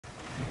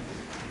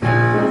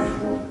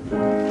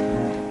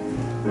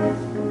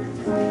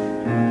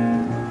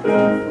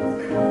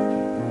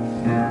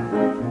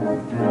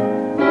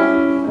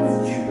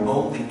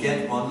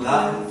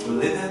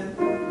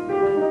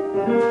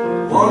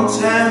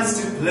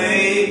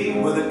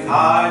play with the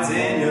cards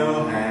in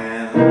your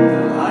hand.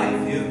 The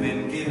life you've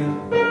been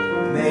given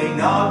may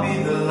not be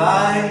the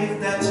life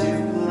that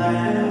you've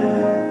planned.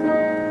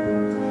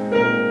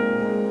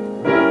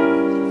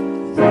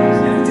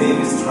 Every day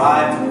we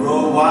strive to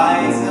grow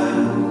wiser.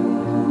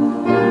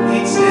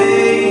 Each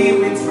day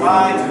we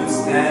try to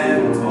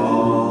stand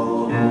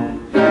tall.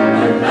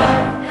 But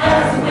life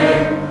has a way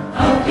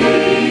of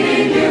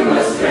leading you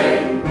astray,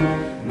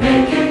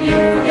 making you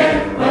forget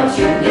what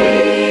you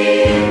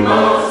need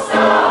most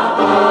of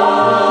all.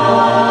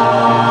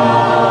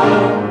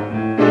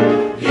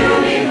 You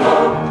need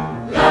hope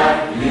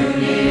like you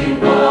need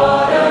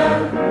water.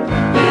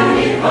 You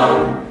need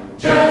hope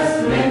just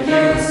to make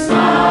you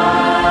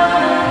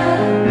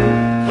smile.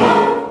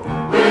 Hope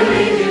will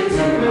lead you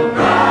to a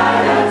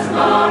brighter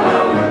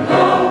tomorrow, and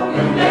hope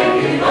will make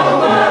it all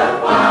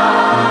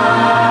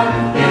worthwhile.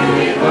 You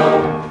need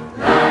hope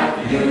like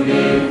you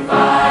need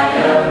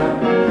fire.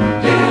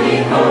 You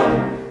need hope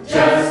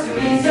just to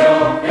ease your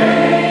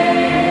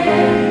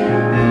pain.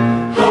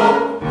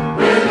 Hope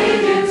will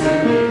lead you to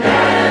the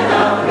land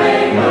of the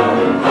rainbow,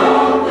 and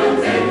hope will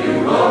take you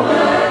home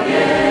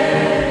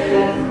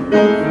again.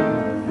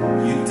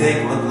 You take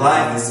what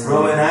life is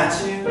throwing at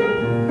you.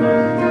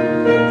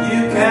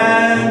 You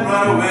can't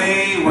run away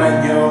when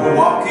you're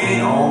walking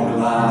on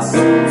glass. So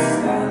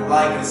stand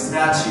like a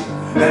statue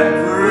and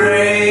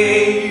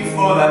pray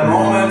for that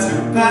moment to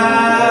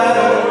pass.